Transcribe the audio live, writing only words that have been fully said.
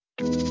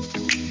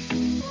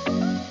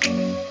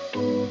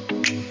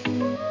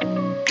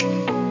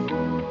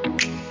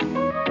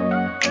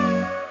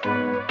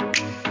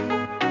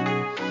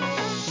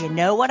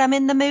know what I'm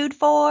in the mood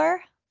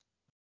for?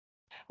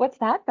 What's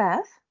that,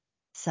 Beth?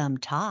 Some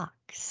talk,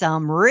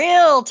 some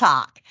real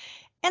talk.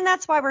 And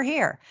that's why we're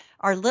here.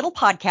 Our little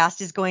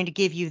podcast is going to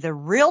give you the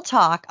real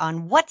talk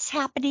on what's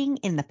happening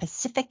in the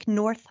Pacific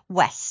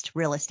Northwest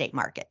real estate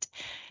market.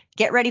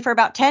 Get ready for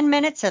about 10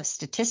 minutes of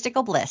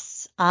statistical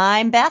bliss.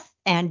 I'm Beth,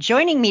 and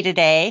joining me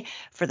today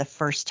for the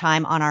first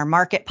time on our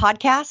market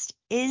podcast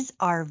is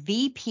our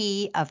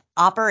VP of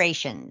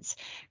Operations,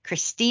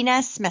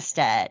 Christina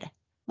Smested.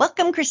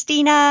 Welcome,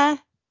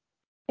 Christina.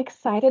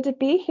 Excited to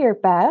be here,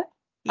 Beth.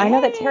 Yay. I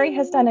know that Terry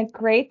has done a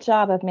great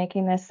job of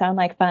making this sound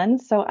like fun,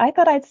 so I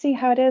thought I'd see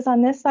how it is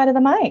on this side of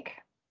the mic.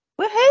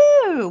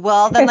 Woohoo!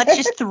 Well, then let's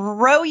just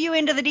throw you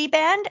into the deep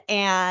end.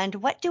 And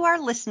what do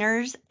our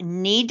listeners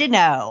need to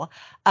know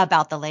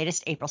about the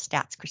latest April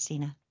stats,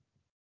 Christina?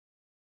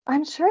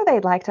 I'm sure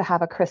they'd like to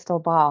have a crystal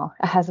ball,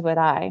 as would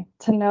I,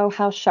 to know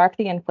how sharp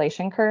the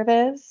inflation curve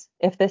is,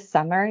 if this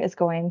summer is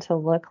going to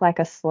look like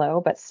a slow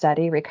but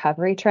steady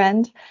recovery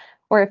trend,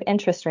 or if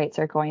interest rates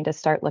are going to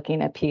start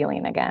looking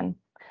appealing again.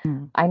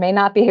 I may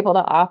not be able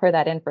to offer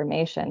that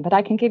information, but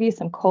I can give you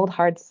some cold,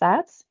 hard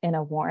stats in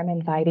a warm,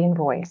 inviting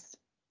voice.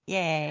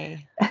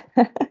 Yay.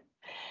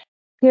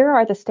 Here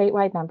are the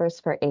statewide numbers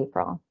for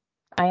April.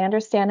 I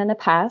understand in the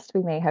past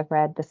we may have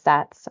read the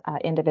stats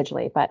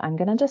individually, but I'm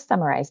going to just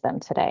summarize them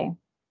today.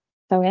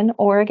 So in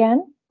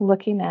Oregon,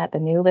 looking at the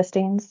new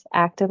listings,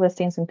 active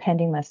listings, and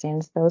pending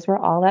listings, those were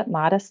all up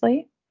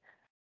modestly,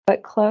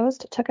 but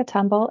closed took a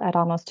tumble at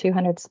almost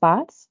 200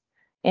 spots.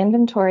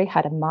 Inventory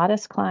had a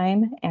modest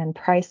climb, and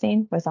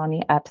pricing was on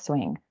the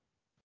upswing.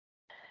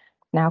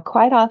 Now,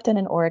 quite often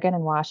in Oregon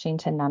and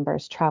Washington,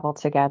 numbers travel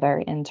together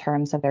in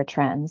terms of their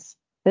trends.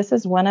 This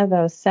is one of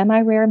those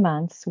semi-rare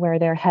months where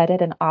they're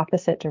headed in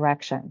opposite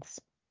directions.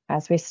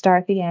 As we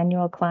start the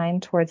annual climb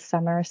towards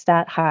summer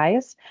stat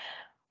highs,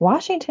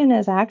 Washington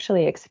is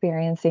actually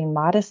experiencing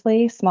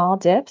modestly small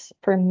dips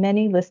for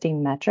many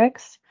listing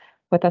metrics,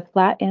 with a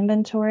flat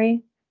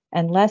inventory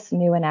and less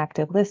new and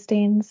active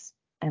listings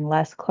and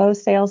less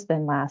closed sales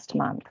than last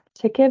month.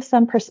 To give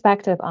some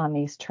perspective on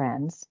these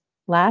trends,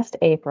 last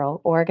April,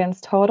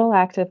 Oregon's total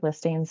active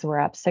listings were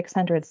up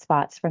 600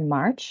 spots from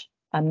March,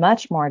 a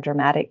much more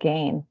dramatic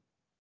gain.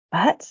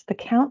 But the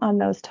count on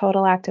those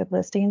total active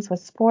listings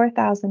was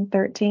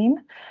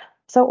 4,013.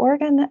 So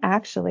Oregon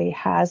actually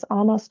has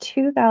almost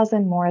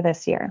 2,000 more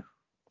this year.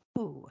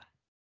 Ooh.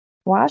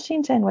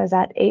 Washington was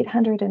at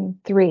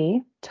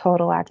 803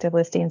 total active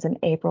listings in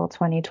April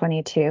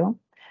 2022.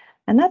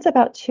 And that's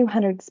about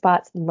 200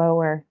 spots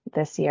lower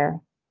this year.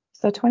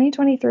 So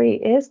 2023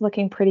 is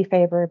looking pretty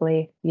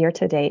favorably year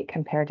to date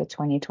compared to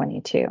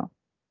 2022.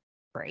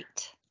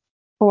 Great.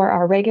 For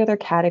our regular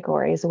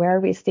categories, where are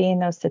we seeing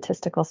those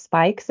statistical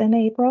spikes in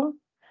April?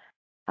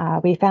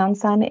 We found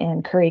some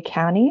in Curry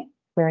County,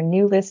 where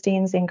new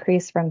listings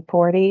increased from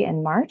 40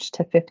 in March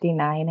to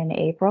 59 in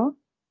April.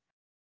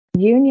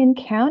 Union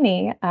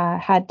County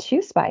had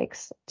two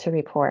spikes to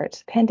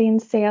report. Pending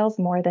sales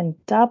more than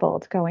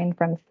doubled, going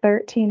from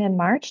 13 in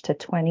March to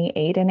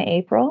 28 in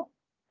April.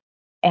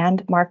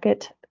 And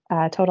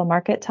total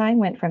market time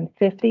went from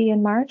 50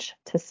 in March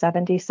to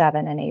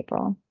 77 in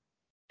April.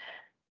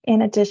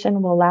 In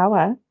addition,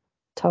 Wallowa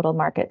total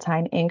market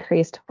time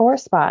increased 4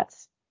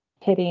 spots,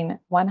 hitting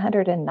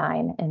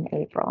 109 in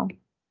April.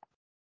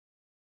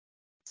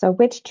 So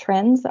which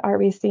trends are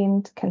we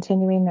seeing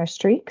continuing their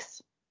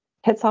streaks?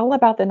 It's all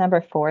about the number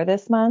 4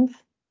 this month.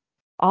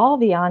 All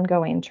the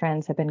ongoing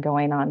trends have been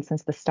going on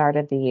since the start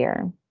of the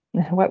year.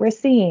 What we're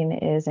seeing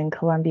is in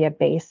Columbia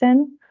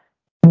Basin,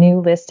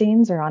 new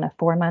listings are on a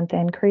 4-month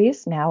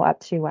increase, now up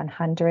to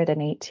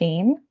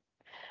 118.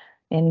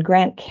 In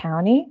Grant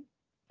County,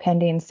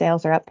 pending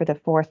sales are up for the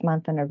 4th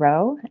month in a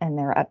row, and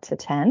they're up to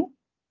 10.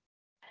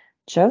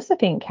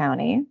 Josephine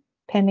County,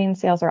 pending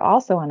sales are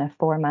also on a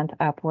 4-month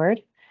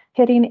upward,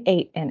 hitting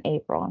 8 in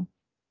April.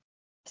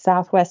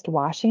 Southwest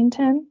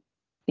Washington,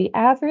 the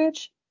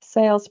average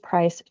sales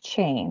price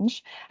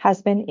change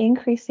has been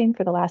increasing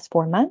for the last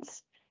 4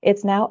 months.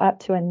 It's now up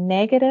to a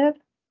negative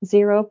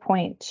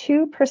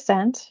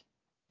 0.2%.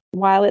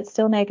 While it's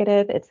still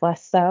negative, it's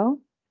less so.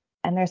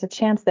 And there's a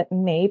chance that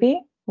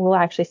maybe we'll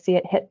actually see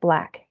it hit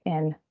black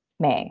in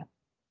May.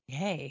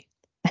 Yay.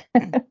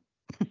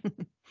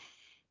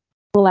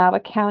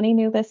 Wallowa County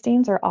new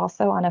listings are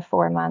also on a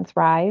 4-month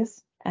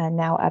rise and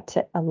now up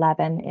to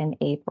 11 in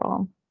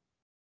April.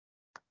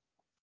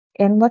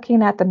 In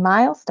looking at the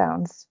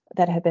milestones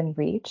that have been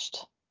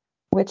reached,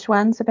 which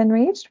ones have been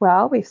reached?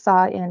 Well, we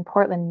saw in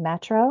Portland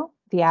Metro,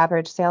 the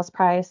average sales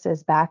price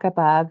is back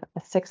above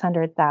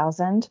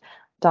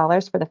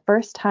 $600,000 for the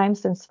first time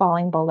since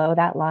falling below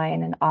that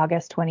line in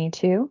August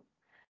 22.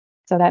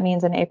 So that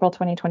means in April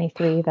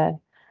 2023, the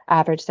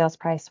average sales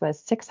price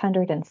was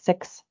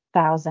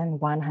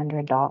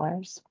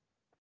 $606,100.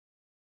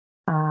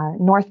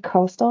 North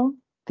Coastal,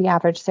 the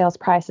average sales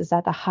price is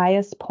at the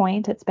highest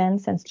point it's been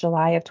since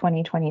July of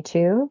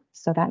 2022.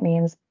 So that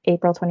means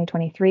April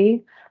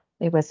 2023,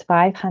 it was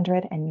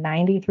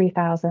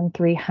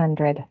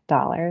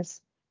 $593,300.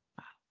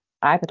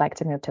 I would like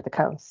to move to the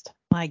coast.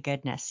 My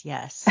goodness,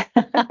 yes.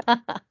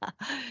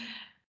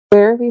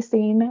 Where are we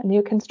seeing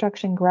new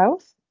construction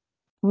growth?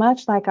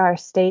 Much like our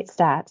state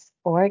stats,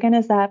 Oregon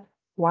is up,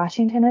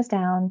 Washington is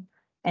down,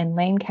 and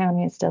Lane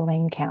County is still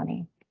Lane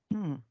County.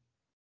 Hmm.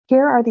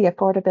 Here are the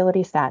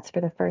affordability stats for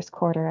the first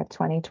quarter of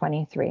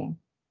 2023.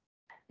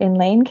 In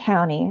Lane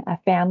County, a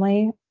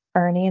family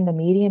earning the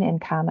median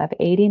income of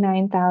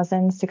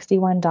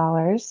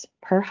 $89,061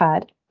 per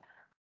HUD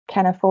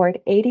can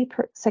afford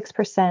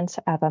 86%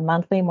 of a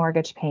monthly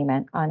mortgage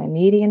payment on a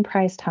median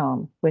priced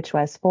home, which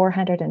was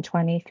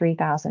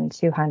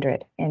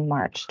 $423,200 in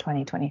March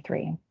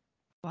 2023.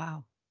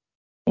 Wow.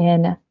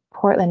 In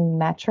Portland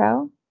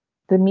Metro,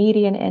 the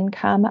median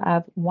income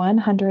of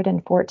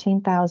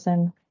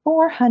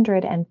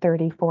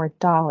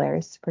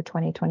 $114,434 for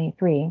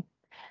 2023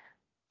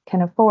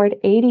 can afford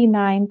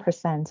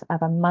 89%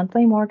 of a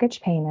monthly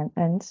mortgage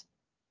payment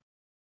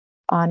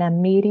on a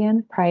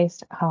median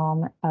priced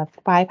home of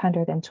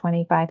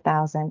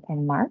 $525,000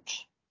 in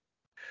March.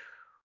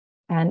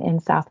 And in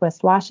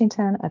Southwest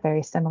Washington, a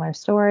very similar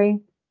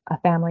story, a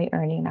family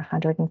earning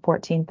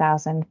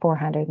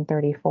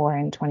 $114,434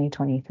 in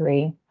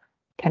 2023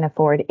 can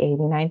afford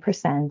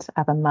 89%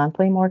 of a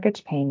monthly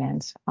mortgage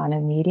payment on a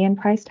median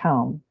priced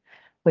home,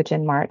 which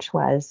in March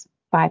was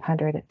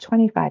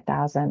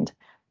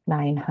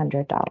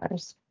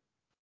 $525,900.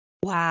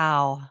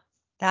 Wow.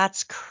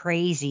 That's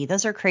crazy.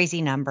 Those are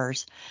crazy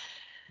numbers.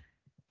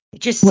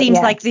 It just seems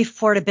Yeah, like the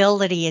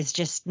affordability is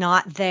just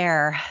not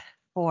there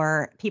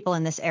for people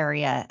in this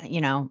area,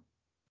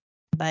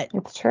 but,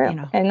 it's true.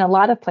 In a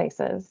lot of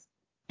places.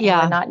 And we're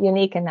yeah, not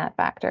unique in that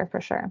factor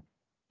for sure.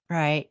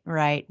 right,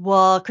 right.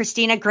 Well,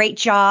 Christina, great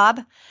job.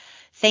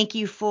 Thank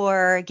you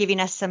for giving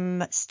us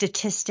some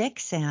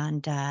statistics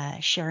and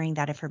sharing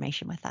that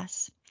information with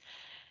us.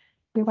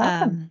 You're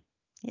welcome.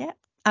 Yeah,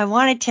 I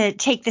wanted to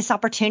take this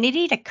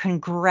opportunity to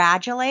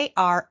congratulate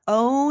our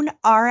own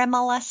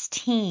RMLS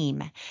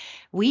team.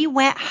 We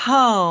went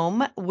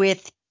home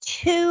with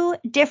 2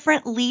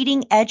 different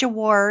leading edge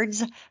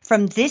awards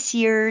from this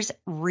year's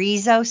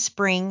REZO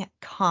Spring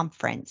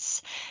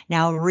Conference.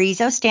 Now,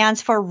 REZO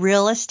stands for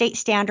Real Estate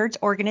Standards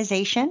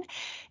Organization.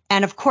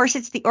 And of course,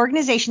 it's the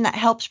organization that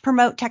helps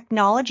promote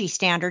technology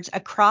standards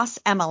across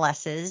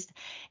MLSs.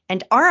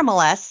 And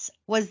RMLS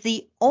was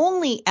the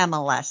only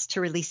MLS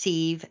to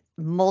receive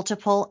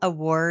multiple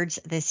awards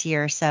this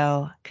year.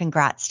 So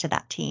congrats to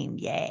that team.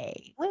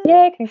 Yay. Woo.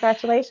 Yay,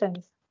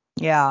 congratulations.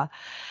 Yeah.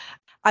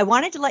 I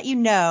wanted to let you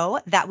know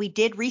that we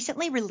did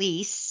recently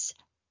release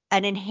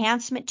an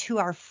enhancement to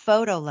our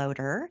photo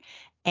loader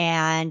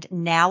and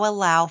now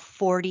allow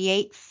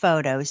 48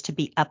 photos to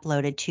be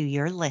uploaded to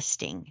your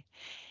listing.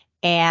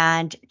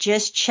 And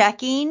just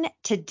checking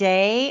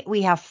today,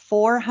 we have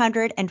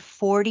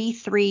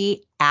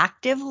 443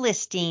 active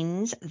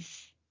listings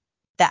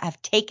that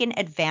have taken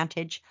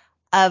advantage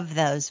of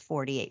those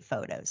 48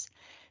 photos.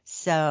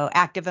 So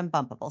active and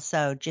bumpable.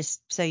 So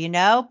just so you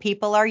know,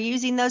 people are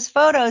using those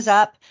photos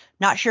up.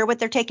 Not sure what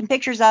they're taking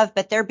pictures of,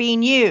 but they're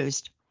being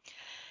used.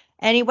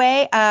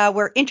 Anyway,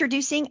 we're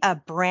introducing a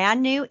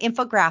brand new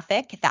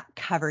infographic that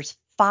covers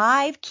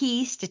 5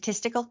 key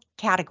statistical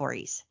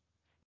categories: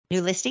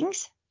 new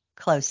listings,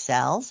 closed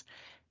sales,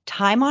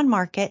 time on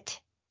market,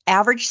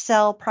 average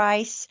sell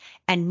price,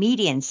 and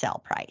median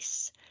sell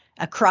price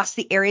across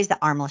the areas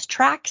that RMLS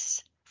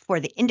tracks for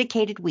the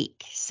indicated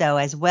week. So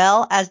as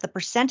well as the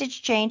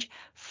percentage change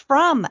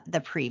from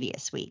the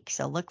previous week.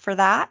 So look for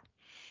that.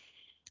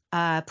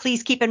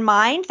 Please keep in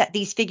mind that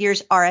these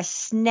figures are a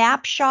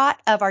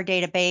snapshot of our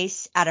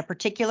database at a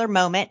particular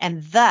moment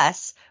and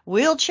thus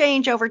will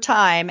change over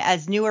time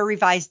as newer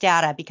revised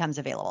data becomes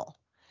available.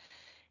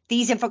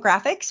 These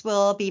infographics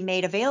will be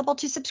made available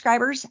to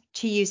subscribers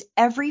to use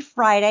every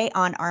Friday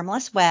on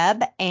RMLS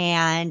Web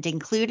and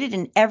included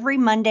in every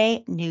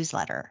Monday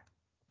newsletter.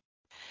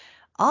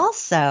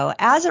 Also,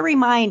 as a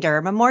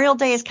reminder, Memorial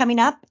Day is coming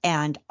up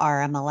and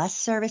RMLS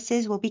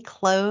services will be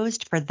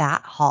closed for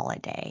that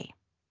holiday.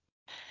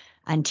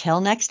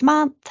 Until next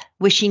month,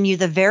 wishing you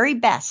the very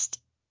best.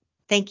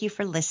 Thank you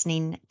for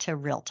listening to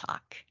Real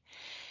Talk.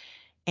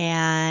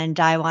 And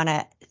I want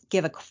to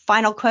give a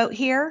final quote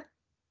here.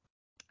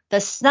 The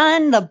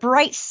sun, the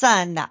bright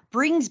sun that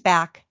brings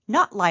back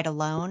not light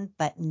alone,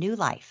 but new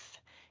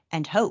life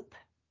and hope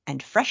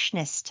and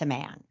freshness to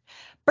man,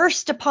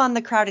 burst upon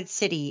the crowded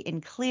city in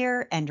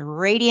clear and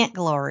radiant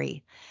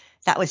glory.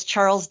 That was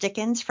Charles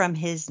Dickens from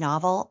his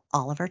novel,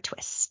 Oliver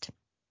Twist.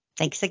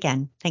 Thanks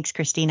again. Thanks,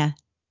 Christina.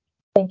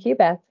 Thank you,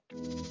 Beth.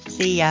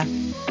 See ya.